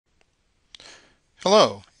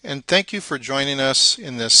Hello, and thank you for joining us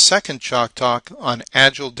in this second Chalk Talk on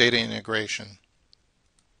Agile data integration.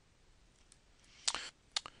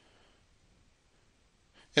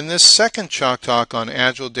 In this second Chalk Talk on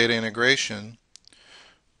Agile data integration,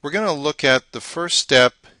 we're going to look at the first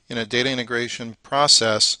step in a data integration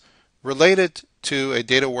process related to a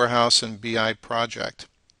data warehouse and BI project.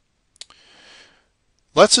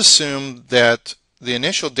 Let's assume that the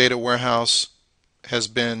initial data warehouse has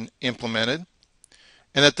been implemented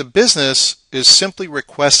and that the business is simply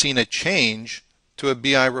requesting a change to a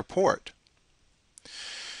BI report.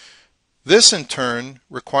 This in turn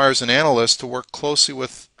requires an analyst to work closely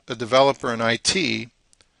with a developer in IT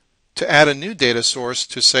to add a new data source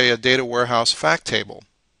to, say, a data warehouse fact table.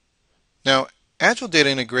 Now, Agile data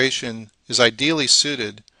integration is ideally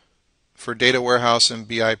suited for data warehouse and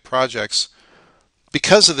BI projects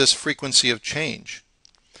because of this frequency of change.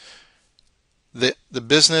 The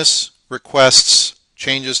business requests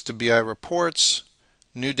changes to BI reports,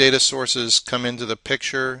 new data sources come into the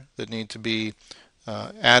picture that need to be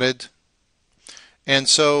added. And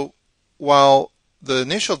so while the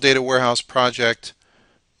initial data warehouse project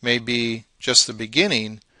may be just the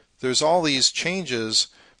beginning, there's all these changes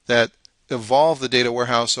that evolve the data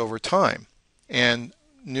warehouse over time, and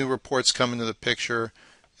new reports come into the picture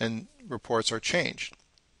and reports are changed.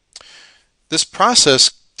 This process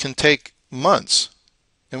can take months.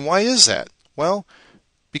 And why is that? Well,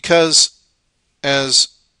 because as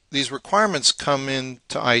these requirements come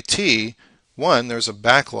into IT, one, there's a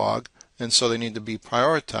backlog, and so they need to be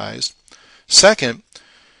prioritized. Second,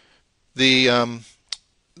 the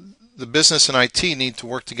business and IT need to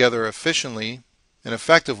work together efficiently and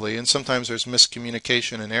effectively, and sometimes there's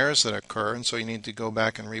miscommunication and errors that occur, and so you need to go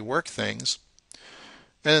back and rework things.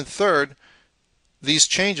 And then third, these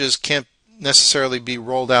changes can't necessarily be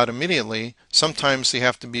rolled out immediately. Sometimes they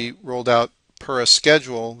have to be rolled out per a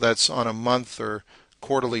schedule that's on a month or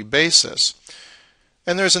quarterly basis.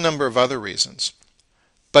 And there's a number of other reasons.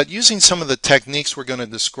 But using some of the techniques we're going to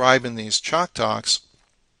describe in these Chalk Talks,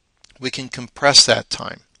 we can compress that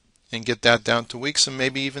time and get that down to weeks and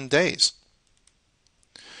maybe even days.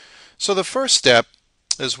 So the first step,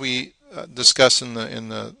 as we discussed in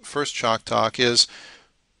the first Chalk Talk, is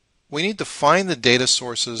we need to find the data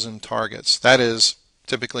sources and targets. That is,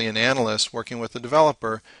 typically an analyst working with a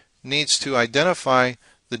developer needs to identify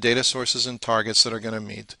the data sources and targets that are going to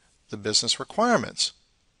meet the business requirements.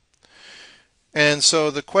 And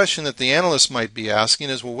so the question that the analyst might be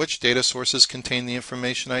asking is, well, which data sources contain the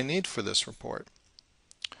information I need for this report?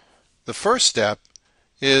 The first step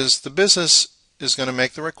is the business is going to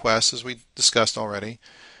make the request, as we discussed already.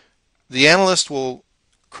 The analyst will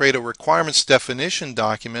create a requirements definition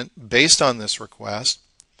document based on this request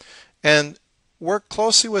and work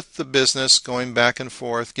closely with the business, going back and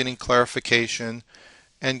forth, getting clarification,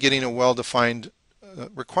 and getting a well-defined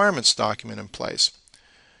requirements document in place.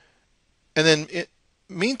 And then,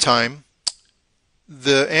 meantime,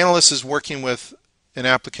 the analyst is working with an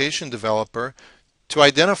application developer to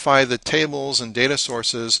identify the tables and data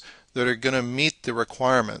sources that are going to meet the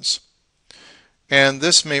requirements. And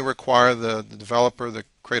this may require the developer to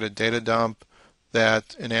create a data dump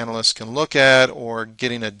that an analyst can look at, or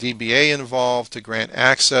getting a DBA involved to grant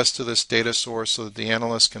access to this data source so that the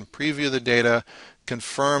analyst can preview the data,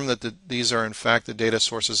 confirm that these are in fact the data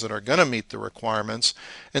sources that are going to meet the requirements.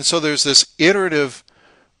 And so there's this iterative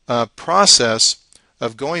process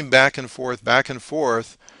of going back and forth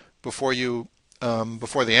before the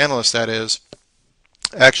analyst, that is,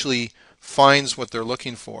 actually finds what they're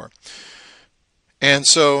looking for. And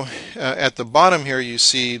so at the bottom here you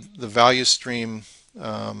see the value stream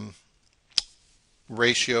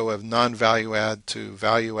ratio of non-value add to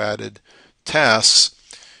value added tasks.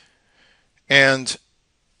 And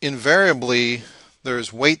invariably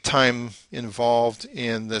there's wait time involved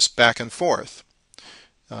in this back and forth.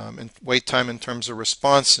 And wait time in terms of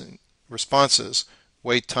responses,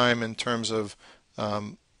 wait time in terms of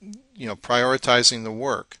prioritizing the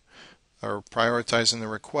work or prioritizing the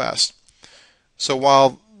request. So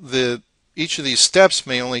while each of these steps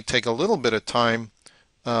may only take a little bit of time,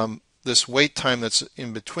 this wait time that's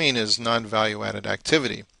in between is non-value added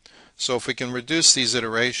activity. So if we can reduce these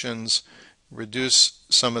iterations, reduce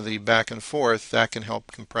some of the back and forth, that can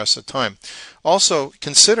help compress the time. Also,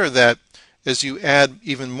 consider that as you add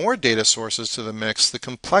even more data sources to the mix, the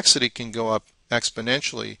complexity can go up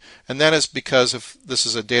exponentially. And that is because if this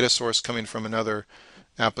is a data source coming from another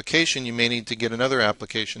application, you may need to get another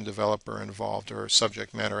application developer involved or a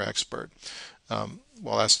subject matter expert.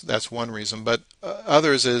 Well, that's one reason, but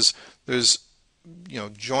others is there's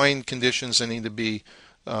join conditions that need to be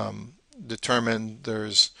determined.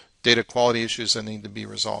 There's data quality issues that need to be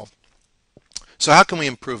resolved. So how can we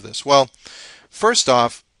improve this? Well, first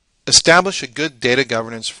off, establish a good data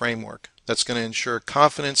governance framework that's going to ensure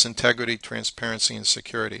confidence, integrity, transparency, and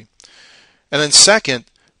security. And then second,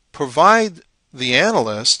 provide the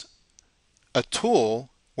analyst a tool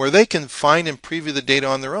where they can find and preview the data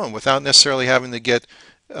on their own without necessarily having to get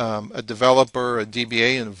a developer, a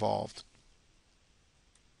DBA involved.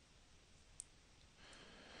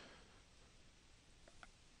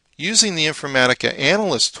 Using the Informatica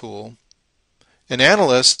Analyst tool, an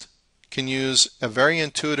analyst can use a very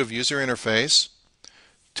intuitive user interface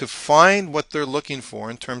to find what they're looking for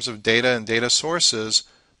in terms of data and data sources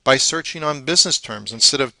by searching on business terms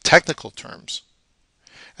instead of technical terms.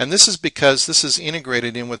 And this is because this is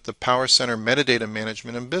integrated in with the PowerCenter metadata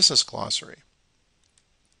management and business glossary.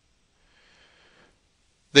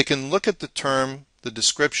 They can look at the term, the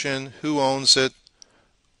description, who owns it,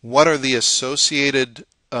 what are the associated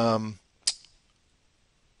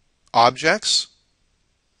objects.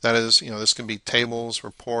 That is, this can be tables,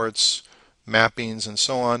 reports, mappings, and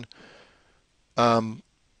so on.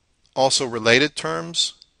 Also related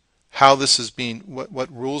terms, how this is being, what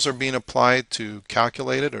rules are being applied to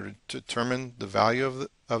calculate it or to determine the value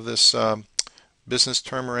of this business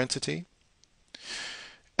term or entity.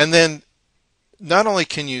 And then not only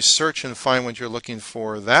can you search and find what you're looking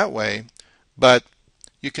for that way, but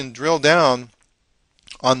you can drill down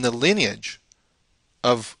on the lineage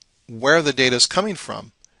of where the data is coming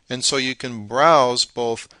from. And so you can browse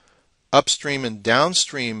both upstream and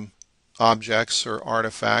downstream objects or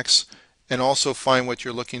artifacts and also find what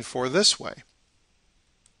you're looking for this way.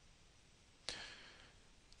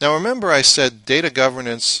 Now remember, I said data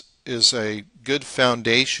governance is a good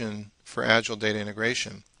foundation for Agile data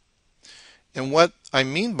integration. And what I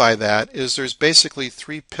mean by that is there's basically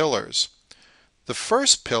three pillars. The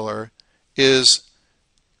first pillar is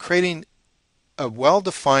creating a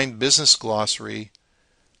well-defined business glossary,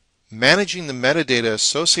 managing the metadata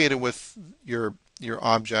associated with your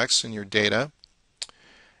objects and your data,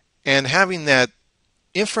 and having that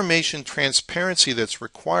information transparency that's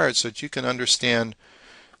required so that you can understand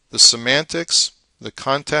the semantics, the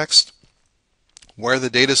context, where the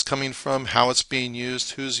data is coming from, how it's being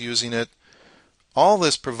used, who's using it. All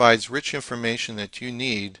this provides rich information that you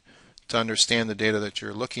need to understand the data that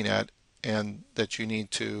you're looking at and that you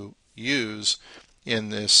need to use in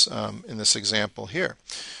this example here.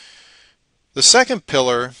 The second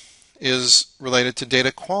pillar is related to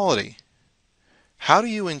data quality. How do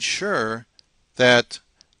you ensure that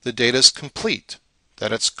the data is complete,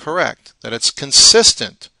 that it's correct, that it's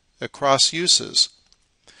consistent across uses?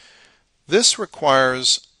 This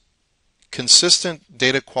requires consistent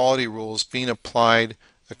data quality rules being applied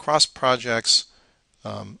across projects,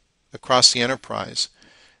 across the enterprise.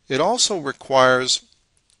 It also requires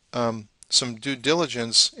some due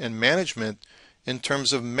diligence and management in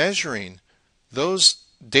terms of measuring those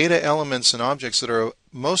data elements and objects that are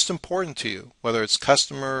most important to you, whether it's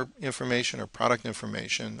customer information or product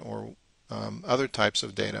information or other types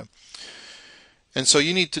of data. And so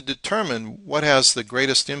you need to determine what has the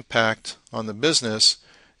greatest impact on the business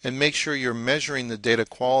and make sure you're measuring the data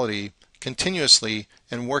quality continuously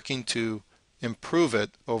and working to improve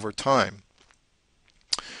it over time.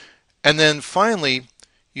 And then finally,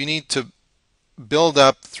 you need to build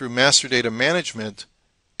up through master data management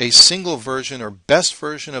a single version or best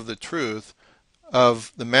version of the truth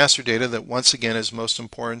of the master data that once again is most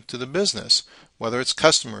important to the business, whether it's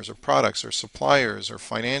customers or products or suppliers or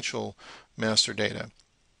financial master data.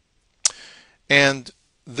 And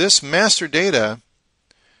this master data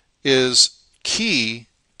is key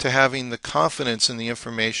to having the confidence in the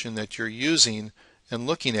information that you're using and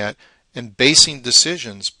looking at and basing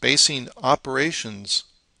decisions, basing operations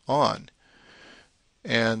on.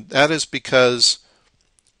 And that is because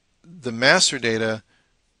the master data,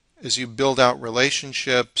 as you build out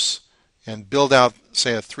relationships and build out,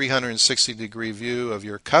 say, a 360-degree view of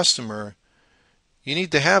your customer, you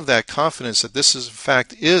need to have that confidence that this is, in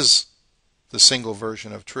fact, is the single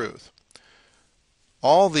version of truth.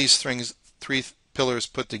 All these things, three pillars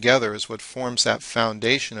put together, is what forms that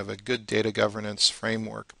foundation of a good data governance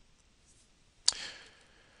framework.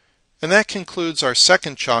 And that concludes our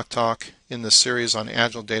second Chalk Talk in the series on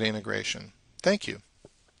Agile data integration. Thank you.